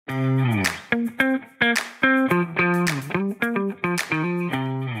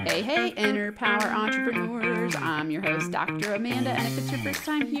host, Dr. Amanda, and if it's your first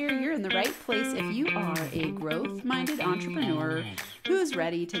time here, you're in the right place if you are a growth-minded entrepreneur who's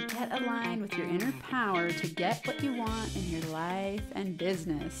ready to get aligned with your inner power to get what you want in your life and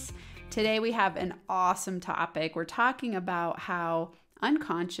business. Today we have an awesome topic. We're talking about how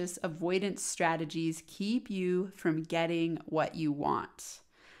unconscious avoidance strategies keep you from getting what you want.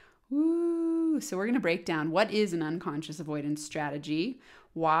 Woo! So we're going to break down what is an unconscious avoidance strategy.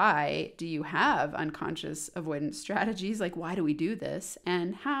 Why do you have unconscious avoidance strategies? Like, why do we do this?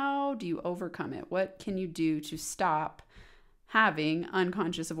 And how do you overcome it? What can you do to stop having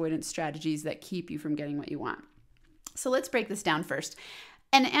unconscious avoidance strategies that keep you from getting what you want? So let's break this down first.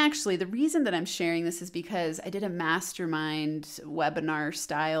 And actually, the reason that I'm sharing this is because I did a mastermind webinar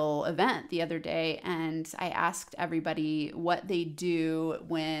style event the other day, and I asked everybody what they do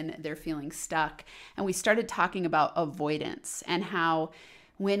when they're feeling stuck. And we started talking about avoidance and how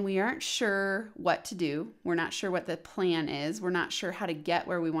when we aren't sure what to do, we're not sure what the plan is, we're not sure how to get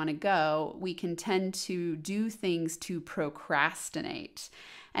where we want to go, we can tend to do things to procrastinate.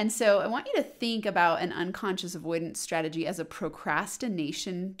 And so I want you to think about an unconscious avoidance strategy as a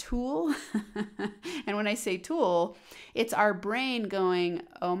procrastination tool. And when I say tool, it's our brain going,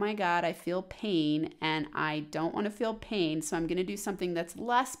 oh my God, I feel pain and I don't want to feel pain. So I'm going to do something that's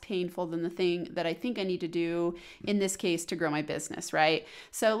less painful than the thing that I think I need to do in this case to grow my business, right?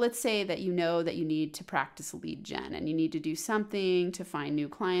 So let's say that you know that you need to practice lead gen and you need to do something to find new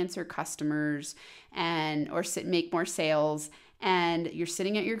clients or customers or make more sales. And you're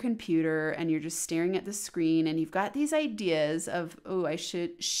sitting at your computer and you're just staring at the screen and you've got these ideas of, oh, I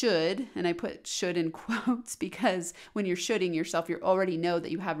should, and I put should in quotes because when you're shoulding yourself, you already know that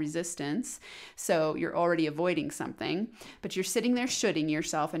you have resistance. So you're already avoiding something, but you're sitting there shoulding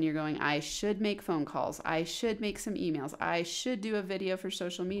yourself and you're going, I should make phone calls. I should make some emails. I should do a video for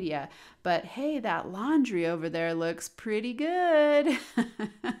social media. But hey, that laundry over there looks pretty good.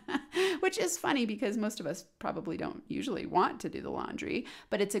 Which is funny because most of us probably don't usually want to do the laundry,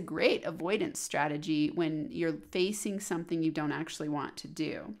 but it's a great avoidance strategy when you're facing something you don't actually want to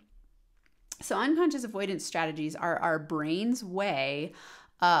do. So unconscious avoidance strategies are our brain's way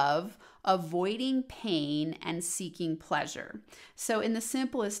of avoiding pain and seeking pleasure. So in the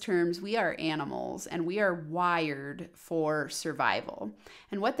simplest terms, we are animals and we are wired for survival.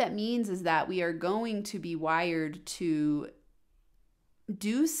 And what that means is that we are going to be wired to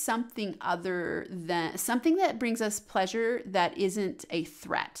do something other than something that brings us pleasure that isn't a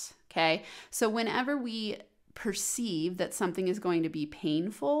threat. Okay. So whenever we perceive that something is going to be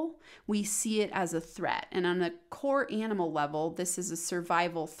painful, we see it as a threat. And on a core animal level, this is a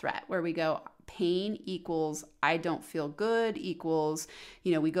survival threat where we go, pain equals I don't feel good equals,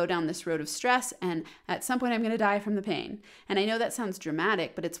 we go down this road of stress and at some point I'm going to die from the pain. And I know that sounds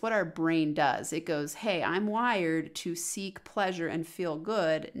dramatic, but it's what our brain does. It goes, hey, I'm wired to seek pleasure and feel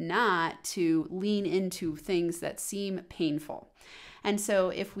good, not to lean into things that seem painful. And so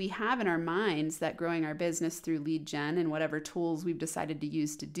if we have in our minds that growing our business through lead gen and whatever tools we've decided to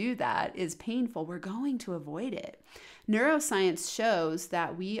use to do that is painful, we're going to avoid it. Neuroscience shows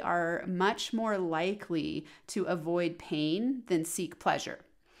that we are much more likely to avoid pain than seek pleasure.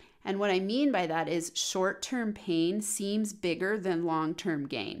 And what I mean by that is short-term pain seems bigger than long-term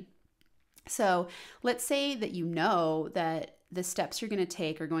gain. So let's say that you know that the steps you're going to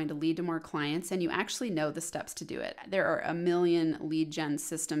take are going to lead to more clients and you actually know the steps to do it. There are a million lead gen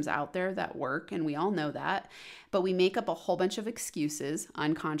systems out there that work and we all know that, but we make up a whole bunch of excuses,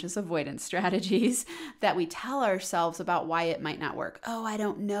 unconscious avoidance strategies that we tell ourselves about why it might not work. Oh, I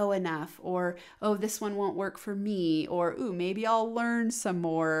don't know enough, or oh, this one won't work for me, or ooh, maybe I'll learn some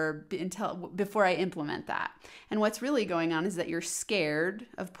more before I implement that. And what's really going on is that you're scared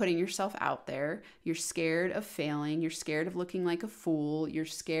of putting yourself out there. You're scared of failing. You're scared of looking like a fool. You're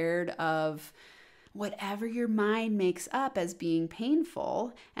scared of whatever your mind makes up as being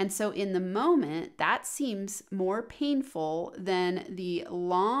painful. And so in the moment, that seems more painful than the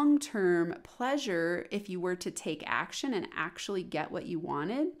long-term pleasure. If you were to take action and actually get what you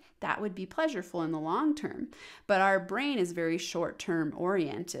wanted, that would be pleasurable in the long term. But our brain is very short-term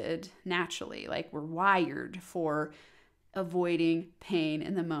oriented naturally. Like we're wired for avoiding pain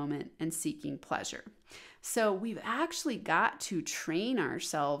in the moment and seeking pleasure. So we've actually got to train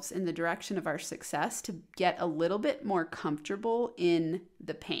ourselves in the direction of our success to get a little bit more comfortable in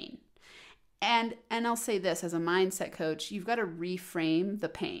the pain. And I'll say this as a mindset coach, you've got to reframe the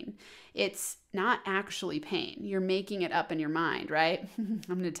pain. It's not actually pain. You're making it up in your mind, right? I'm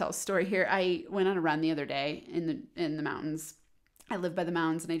going to tell a story here. I went on a run the other day in the mountains. I live by the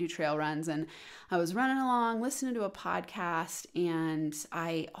mountains and I do trail runs, and I was running along listening to a podcast, and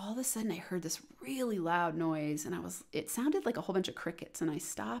all of a sudden I heard this really loud noise, and it sounded like a whole bunch of crickets, and I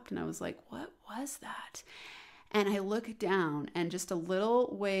stopped and I was like, what was that? And I looked down, and just a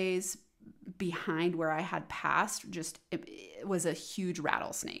little ways behind where I had passed, it was a huge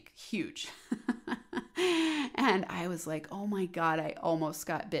rattlesnake, huge. And I was like, oh my God, I almost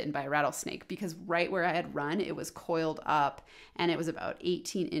got bitten by a rattlesnake, because right where I had run, it was coiled up, and it was about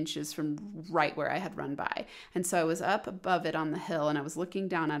 18 inches from right where I had run by. And so I was up above it on the hill, and I was looking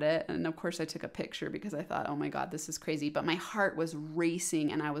down at it. And of course I took a picture because I thought, oh my God, this is crazy. But my heart was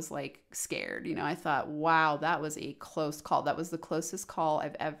racing, and I was like scared. I thought, wow, that was a close call. That was the closest call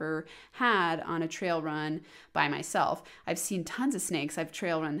I've ever had on a trail run by myself. I've seen tons of snakes. I've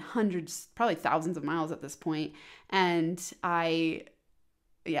trail run hundreds, probably thousands of miles at this point. And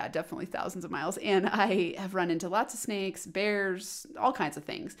definitely thousands of miles. And I have run into lots of snakes, bears, all kinds of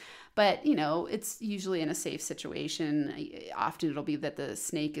things. But, it's usually in a safe situation. Often it'll be that the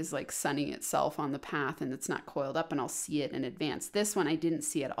snake is like sunning itself on the path and it's not coiled up, and I'll see it in advance. This one I didn't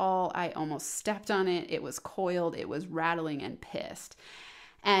see at all. I almost stepped on it. It was coiled. It was rattling and pissed.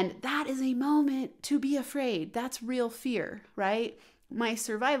 And that is a moment to be afraid. That's real fear, right? My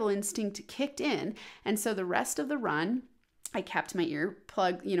survival instinct kicked in. And so the rest of the run, I kept my ear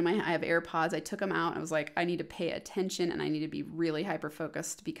plugged. I have AirPods. I took them out. I was like, I need to pay attention, and I need to be really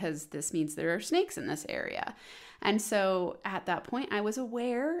hyper-focused, because this means there are snakes in this area. And so at that point I was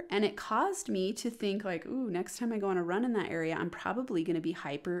aware, and it caused me to think like, ooh, next time I go on a run in that area, I'm probably going to be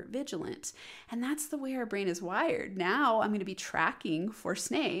hyper vigilant. And that's the way our brain is wired. Now I'm going to be tracking for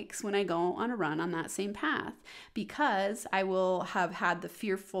snakes when I go on a run on that same path, because I will have had the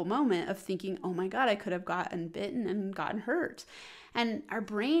fearful moment of thinking, oh my God, I could have gotten bitten and gotten hurt. And our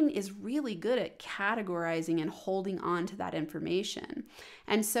brain is really good at categorizing and holding on to that information.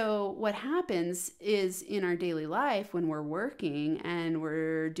 And so what happens is, in our daily life, when we're working and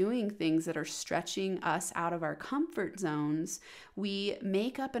we're doing things that are stretching us out of our comfort zones, we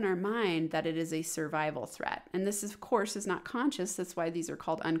make up in our mind that it is a survival threat. And this, of course, is not conscious. That's why these are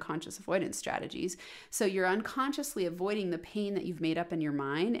called unconscious avoidance strategies. So you're unconsciously avoiding the pain that you've made up in your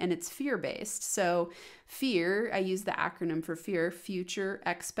mind, and it's fear-based. So fear, I use the acronym for fear, future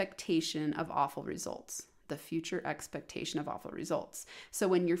expectation of awful results. The future expectation of awful results. So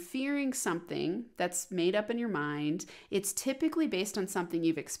when you're fearing something that's made up in your mind, it's typically based on something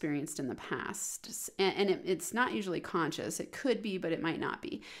you've experienced in the past. And it's not usually conscious. It could be, but it might not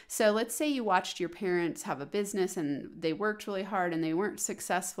be. So let's say you watched your parents have a business and they worked really hard and they weren't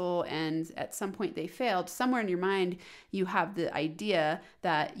successful, and at some point they failed. Somewhere in your mind, you have the idea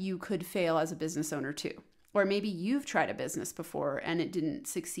that you could fail as a business owner too. Or maybe you've tried a business before and it didn't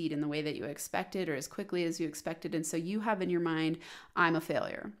succeed in the way that you expected or as quickly as you expected. And so you have in your mind, I'm a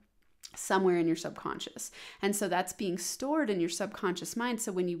failure, somewhere in your subconscious. And so that's being stored in your subconscious mind.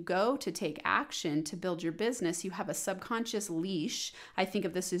 So when you go to take action to build your business, you have a subconscious leash. I think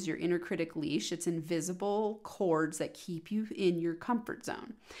of this as your inner critic leash. It's invisible cords that keep you in your comfort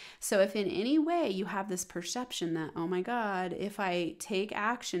zone. So if in any way you have this perception that, oh my God, if I take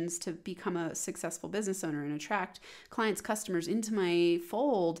actions to become a successful business owner and attract clients, customers into my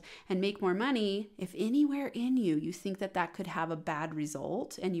fold and make more money, if anywhere in you think that that could have a bad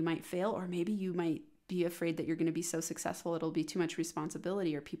result and you might fail, or maybe you might be afraid that you're going to be so successful it'll be too much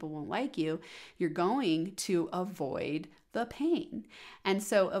responsibility or people won't like you, you're going to avoid the pain. And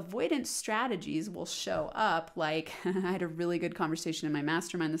so avoidance strategies will show up like, I had a really good conversation in my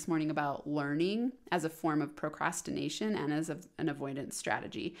mastermind this morning about learning as a form of procrastination and as an avoidance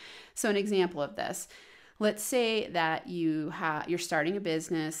strategy. So an example of this, let's say that you're starting a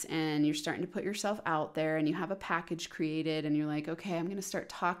business and you're starting to put yourself out there and you have a package created and you're like, okay, I'm going to start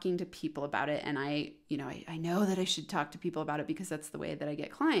talking to people about it. And I know that I should talk to people about it because that's the way that I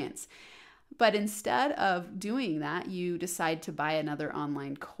get clients. But instead of doing that, you decide to buy another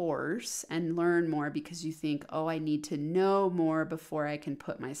online course and learn more because you think, oh, I need to know more before I can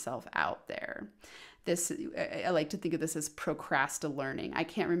put myself out there. I like to think of this as procrastinating. I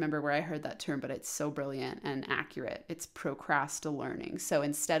can't remember where I heard that term, but it's so brilliant and accurate. It's procrastinating. So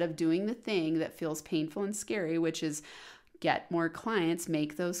instead of doing the thing that feels painful and scary, which is get more clients,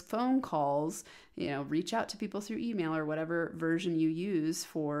 make those phone calls, reach out to people through email or whatever version you use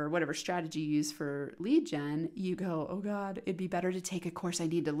for whatever strategy you use for lead gen, you go, oh God, it'd be better to take a course. I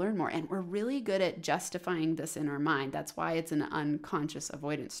need to learn more. And we're really good at justifying this in our mind. That's why it's an unconscious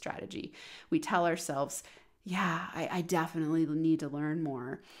avoidance strategy. We tell ourselves, yeah, I definitely need to learn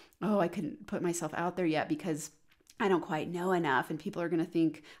more. Oh, I couldn't put myself out there yet because I don't quite know enough, and people are going to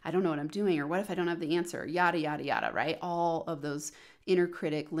think I don't know what I'm doing, or what if I don't have the answer, yada, yada, yada, right? All of those inner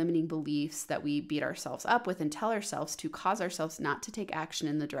critic limiting beliefs that we beat ourselves up with and tell ourselves to cause ourselves not to take action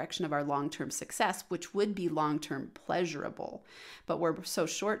in the direction of our long-term success, which would be long-term pleasurable. But we're so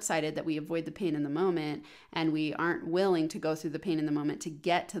short-sighted that we avoid the pain in the moment, and we aren't willing to go through the pain in the moment to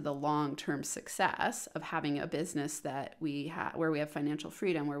get to the long-term success of having a business that we have, where we have financial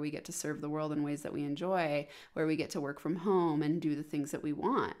freedom, where we get to serve the world in ways that we enjoy, where we get to work from home and do the things that we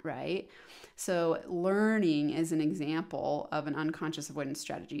want, right? So learning is an example of an unconscious avoidance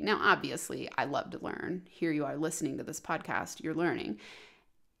strategy. Now, obviously, I love to learn. Here you are listening to this podcast, you're learning.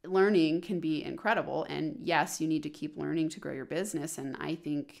 Learning can be incredible. And yes, you need to keep learning to grow your business. And I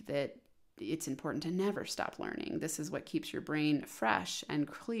think that it's important to never stop learning. This is what keeps your brain fresh and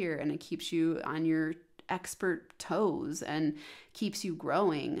clear, and it keeps you on your expert toes and keeps you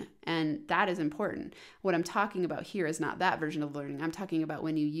growing. And that is important. What I'm talking about here is not that version of learning. I'm talking about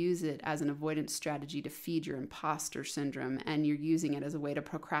when you use it as an avoidance strategy to feed your imposter syndrome, and you're using it as a way to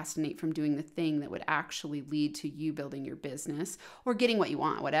procrastinate from doing the thing that would actually lead to you building your business or getting what you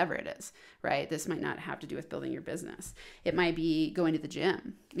want, whatever it is, right? This might not have to do with building your business. It might be going to the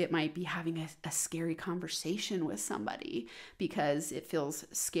gym. It might be having a scary conversation with somebody because it feels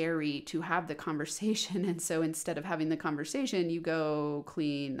scary to have the conversation. And so instead of having the conversation, you go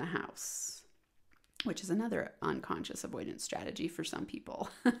clean the house, which is another unconscious avoidance strategy for some people.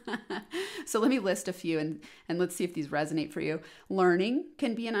 So let me list a few and let's see if these resonate for you. Learning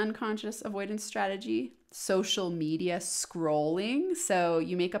can be an unconscious avoidance strategy. Social media scrolling. So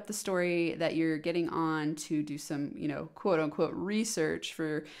you make up the story that you're getting on to do some, quote unquote research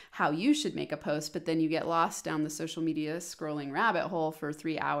for how you should make a post, but then you get lost down the social media scrolling rabbit hole for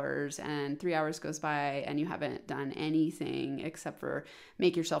 3 hours, and 3 hours goes by and you haven't done anything except for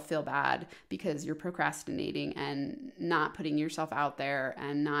make yourself feel bad because you're procrastinating and not putting yourself out there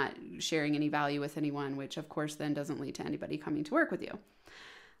and not sharing any value with anyone, which of course then doesn't lead to anybody coming to work with you.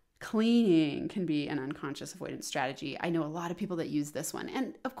 Cleaning can be an unconscious avoidance strategy. I know a lot of people that use this one.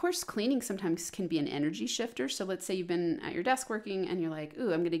 And of course, cleaning sometimes can be an energy shifter. So let's say you've been at your desk working and you're like,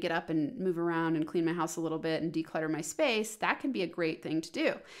 ooh, I'm going to get up and move around and clean my house a little bit and declutter my space. That can be a great thing to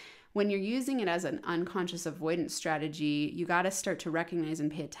do. When you're using it as an unconscious avoidance strategy, you got to start to recognize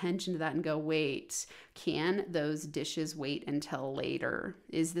and pay attention to that and go, wait, can those dishes wait until later?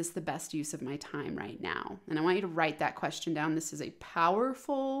 Is this the best use of my time right now? And I want you to write that question down. This is a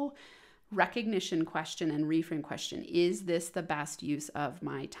powerful recognition question and reframe question. Is this the best use of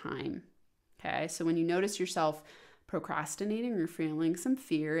my time? Okay, so when you notice yourself procrastinating or feeling some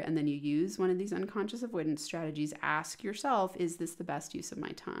fear, and then you use one of these unconscious avoidance strategies, ask yourself, is this the best use of my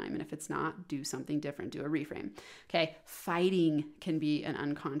time? And if it's not, do something different, do a reframe. Okay, fighting can be an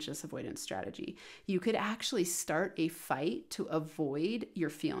unconscious avoidance strategy. You could actually start a fight to avoid your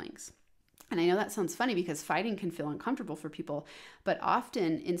feelings. And I know that sounds funny because fighting can feel uncomfortable for people, but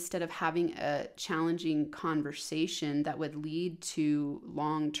often instead of having a challenging conversation that would lead to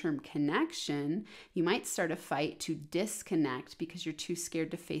long-term connection, you might start a fight to disconnect because you're too scared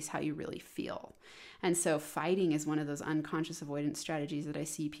to face how you really feel. And so fighting is one of those unconscious avoidance strategies that I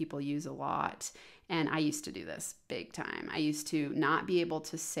see people use a lot. And I used to do this big time. I used to not be able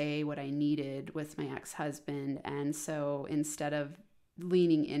to say what I needed with my ex-husband. And so instead of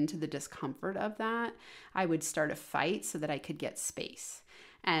leaning into the discomfort of that, I would start a fight so that I could get space.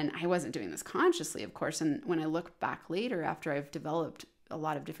 And I wasn't doing this consciously, of course. And when I look back later, after I've developed a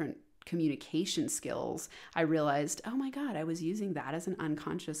lot of different communication skills, I realized, oh my God, I was using that as an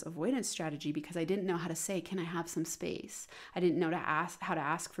unconscious avoidance strategy because I didn't know how to say, can I have some space? I didn't know how to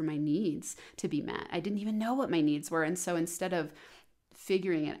ask for my needs to be met. I didn't even know what my needs were. And so instead of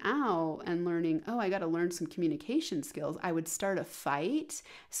figuring it out and learning, oh, I got to learn some communication skills, I would start a fight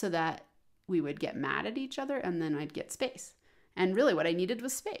so that we would get mad at each other and then I'd get space. And really what I needed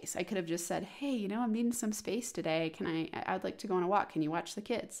was space. I could have just said, hey, I'm needing some space today. I'd like to go on a walk. Can you watch the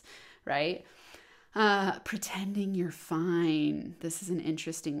kids? Right? Pretending you're fine. This is an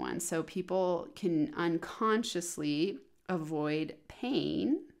interesting one. So people can unconsciously avoid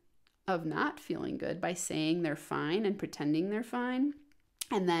pain of not feeling good by saying they're fine and pretending they're fine.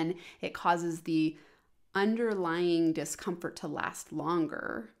 And then it causes the underlying discomfort to last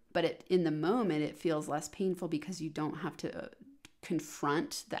longer. But in the moment, it feels less painful because you don't have to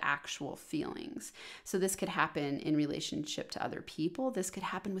confront the actual feelings. So this could happen in relationship to other people. This could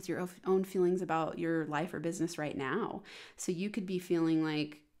happen with your own feelings about your life or business right now. So you could be feeling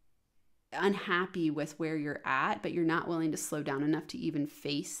like unhappy with where you're at, but you're not willing to slow down enough to even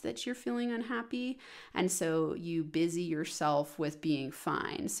face that you're feeling unhappy. And so you busy yourself with being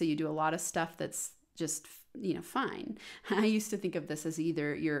fine. So you do a lot of stuff that's just fine. I used to think of this as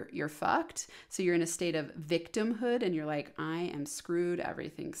either you're fucked, so you're in a state of victimhood and you're like, I am screwed,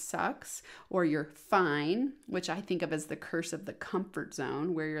 everything sucks, or you're fine, which I think of as the curse of the comfort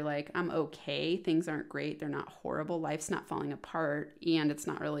zone, where you're like, I'm okay, things aren't great, they're not horrible, life's not falling apart, and it's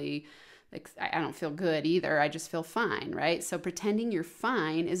not really like, I don't feel good either, I just feel fine, right? So pretending you're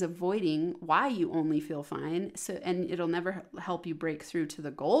fine is avoiding why you only feel fine, and it'll never help you break through to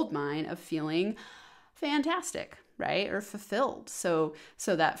the gold mine of feeling fantastic, right? Or fulfilled. So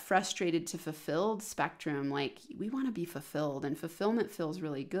that frustrated to fulfilled spectrum, like we want to be fulfilled, and fulfillment feels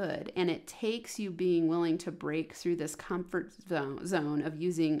really good. And it takes you being willing to break through this comfort zone of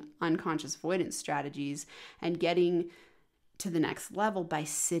using unconscious avoidance strategies and getting to the next level by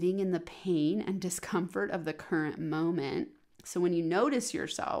sitting in the pain and discomfort of the current moment. So when you notice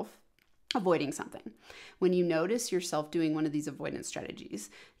yourself avoiding something, when you notice yourself doing one of these avoidance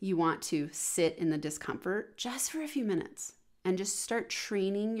strategies, you want to sit in the discomfort just for a few minutes and just start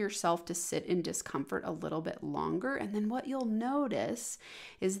training yourself to sit in discomfort a little bit longer. And then what you'll notice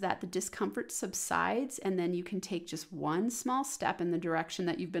is that the discomfort subsides, and then you can take just one small step in the direction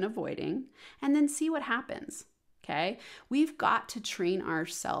that you've been avoiding and then see what happens. Okay? We've got to train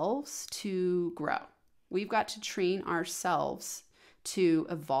ourselves to grow. We've got to train ourselves to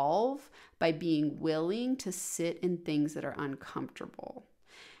evolve by being willing to sit in things that are uncomfortable.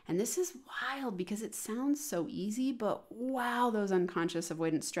 And this is wild because it sounds so easy, but wow, those unconscious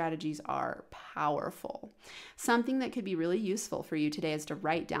avoidance strategies are powerful. Something that could be really useful for you today is to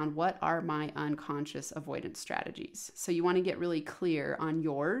write down, what are my unconscious avoidance strategies? So you want to get really clear on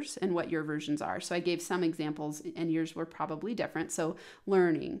yours and what your versions are. So I gave some examples and yours were probably different. So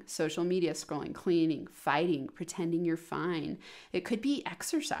learning, social media scrolling, cleaning, fighting, pretending you're fine. It could be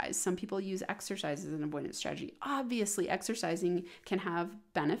exercise. Some people use exercise as an avoidance strategy. Obviously, exercising can have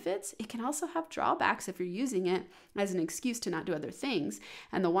benefits. It can also have drawbacks if you're using it as an excuse to not do other things.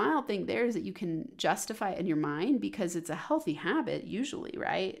 And the wild thing there is that you can justify it in your mind because it's a healthy habit usually,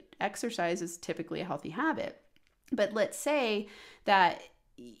 right? Exercise is typically a healthy habit. But let's say that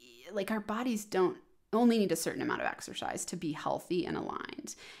like our bodies don't only need a certain amount of exercise to be healthy and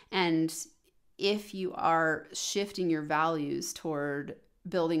aligned. And if you are shifting your values toward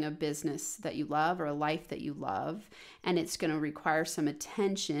building a business that you love or a life that you love, and it's going to require some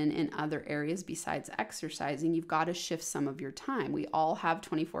attention in other areas besides exercising, you've got to shift some of your time. We all have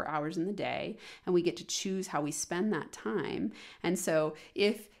 24 hours in the day, and we get to choose how we spend that time. And so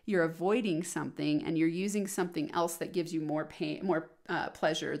if you're avoiding something and you're using something else that gives you more pain, more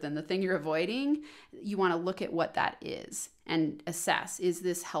pleasure than the thing you're avoiding, you want to look at what that is and assess, is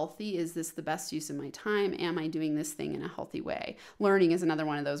this healthy? Is this the best use of my time? Am I doing this thing in a healthy way? Learning is another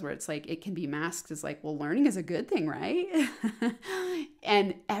one of those where it's like, it can be masked as like, well, learning is a good thing, right?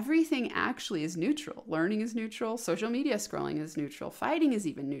 And everything actually is neutral. Learning is neutral. Social media scrolling is neutral. Fighting is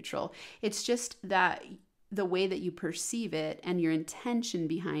even neutral. It's just that the way that you perceive it and your intention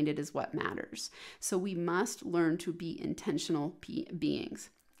behind it is what matters. So we must learn to be intentional beings.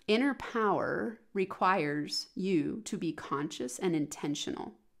 Inner power requires you to be conscious and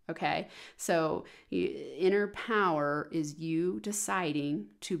intentional. Okay? So inner power is you deciding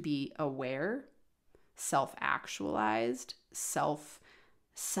to be aware, self-actualized,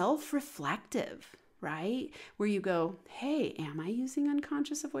 self-reflective, right? Where you go, hey, am I using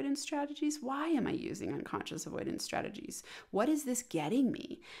unconscious avoidance strategies? Why am I using unconscious avoidance strategies? What is this getting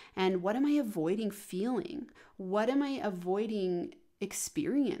me? And what am I avoiding feeling? What am I avoiding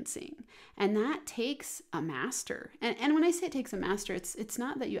experiencing? And that takes a master. And when I say it takes a master, it's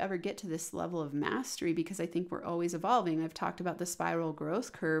not that you ever get to this level of mastery, because I think we're always evolving. I've talked about the spiral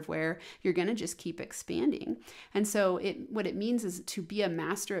growth curve where you're going to just keep expanding. And so what it means is to be a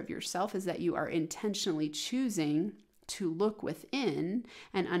master of yourself is that you are intentionally choosing to look within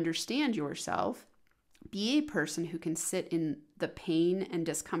and understand yourself. Be a person who can sit in the pain and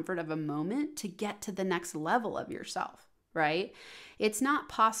discomfort of a moment to get to the next level of yourself. Right? It's not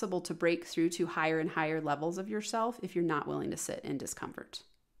possible to break through to higher and higher levels of yourself if you're not willing to sit in discomfort.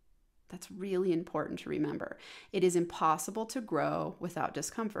 That's really important to remember. It is impossible to grow without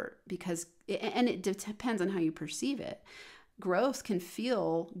discomfort and it depends on how you perceive it. Growth can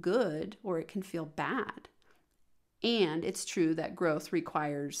feel good or it can feel bad. And it's true that growth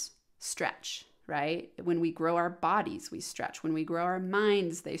requires stretch. Right? When we grow our bodies, we stretch. When we grow our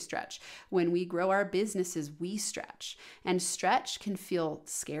minds, they stretch. When we grow our businesses, we stretch. And stretch can feel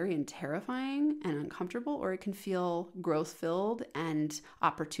scary and terrifying and uncomfortable, or it can feel growth-filled and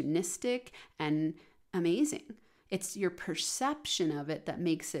opportunistic and amazing. It's your perception of it that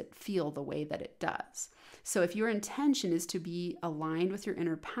makes it feel the way that it does. So if your intention is to be aligned with your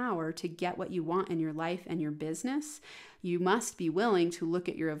inner power to get what you want in your life and your business, you must be willing to look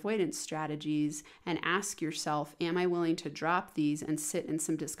at your avoidance strategies and ask yourself, am I willing to drop these and sit in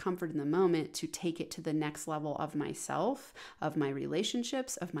some discomfort in the moment to take it to the next level of myself, of my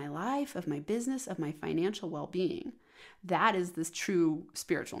relationships, of my life, of my business, of my financial well-being? That is the true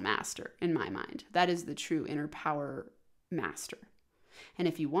spiritual master in my mind. That is the true inner power master. And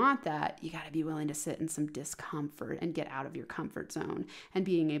if you want that, you got to be willing to sit in some discomfort and get out of your comfort zone and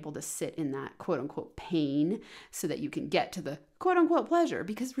being able to sit in that quote unquote pain so that you can get to the quote unquote pleasure,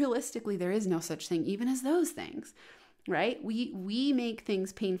 because realistically, there is no such thing even as those things, right? We make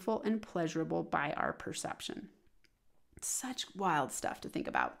things painful and pleasurable by our perception. It's such wild stuff to think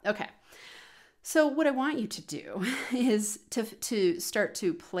about. Okay. So what I want you to do is to start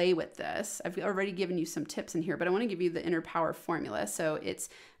to play with this. I've already given you some tips in here, but I want to give you the inner power formula. So it's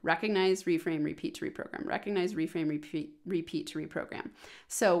recognize, reframe, repeat to reprogram. Recognize, reframe, repeat to reprogram.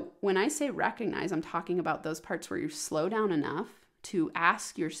 So when I say recognize, I'm talking about those parts where you slow down enough to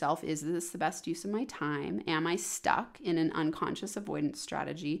ask yourself, is this the best use of my time? Am I stuck in an unconscious avoidance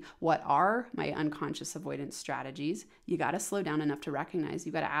strategy? What are my unconscious avoidance strategies? You got to slow down enough to recognize.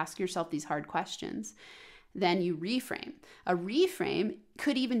 You got to ask yourself these hard questions. Then you reframe. A reframe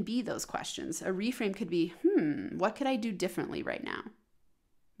could even be those questions. A reframe could be, what could I do differently right now?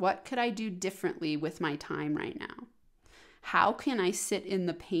 What could I do differently with my time right now? How can I sit in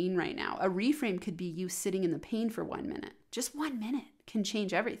the pain right now? A reframe could be you sitting in the pain for 1 minute. Just 1 minute can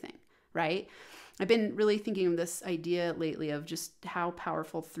change everything, right? I've been really thinking of this idea lately of just how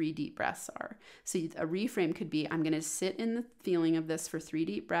powerful 3 deep breaths are. So a reframe could be, I'm going to sit in the feeling of this for 3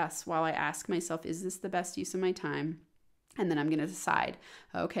 deep breaths while I ask myself, is this the best use of my time? And then I'm going to decide,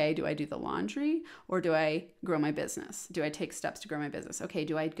 okay, do I do the laundry or do I grow my business? Do I take steps to grow my business? Okay,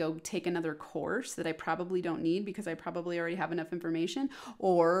 do I go take another course that I probably don't need because I probably already have enough information?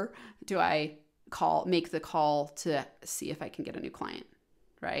 Or do I make the call to see if I can get a new client?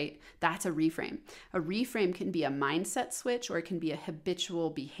 Right? That's a reframe. A reframe can be a mindset switch or it can be a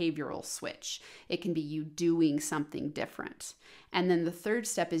habitual behavioral switch. It can be you doing something different. And then the third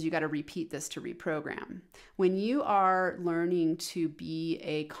step is you got to repeat this to reprogram. When you are learning to be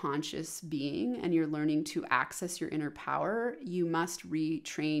a conscious being and you're learning to access your inner power, you must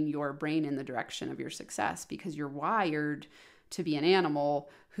retrain your brain in the direction of your success because you're wired to be an animal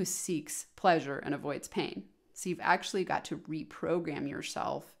who seeks pleasure and avoids pain. So you've actually got to reprogram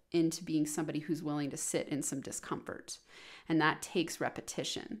yourself into being somebody who's willing to sit in some discomfort. And that takes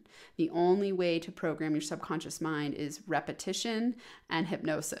repetition. The only way to program your subconscious mind is repetition and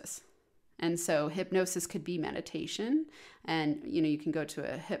hypnosis. And so hypnosis could be meditation. And you can go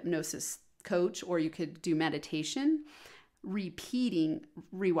to a hypnosis coach or you could do meditation. Repeating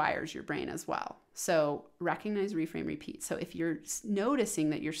rewires your brain as well. So recognize, reframe, repeat. So if you're noticing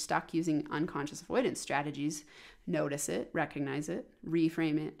that you're stuck using unconscious avoidance strategies, notice it, recognize it,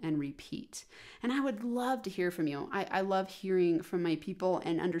 reframe it, and repeat. And I would love to hear from you. I love hearing from my people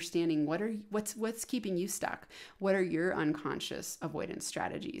and understanding what's keeping you stuck. What are your unconscious avoidance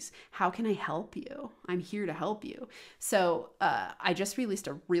strategies? How can I help you? I'm here to help you. So I just released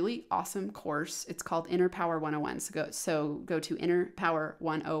a really awesome course. It's called Inner Power 101. So go to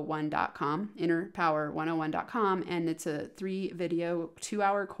innerpower101.com, innerpower101.com, and it's a 3-video,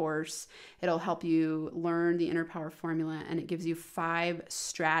 2-hour course. It'll help you learn the inner power formula, and it gives you 5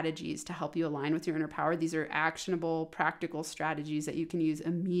 strategies to help you align with your inner power. These are actionable, practical strategies that you can use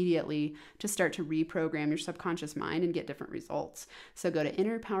immediately to start to reprogram your subconscious mind and get different results. So go to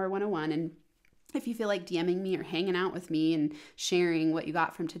Inner Power 101, and if you feel like DMing me or hanging out with me and sharing what you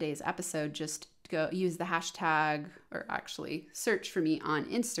got from today's episode, just go use the hashtag, or actually search for me on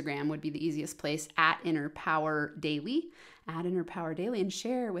Instagram would be the easiest place, @InnerPowerDaily, @InnerPowerDaily, and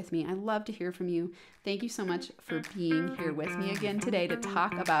share with me. I love to hear from you. Thank you so much for being here with me again today to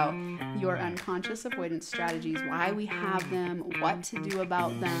talk about your unconscious avoidance strategies, why we have them, what to do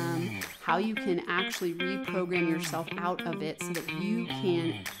about them, how you can actually reprogram yourself out of it so that you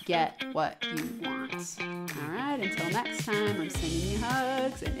can get what you want. All right, until next time, I'm sending you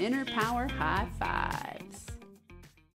hugs and inner power high five.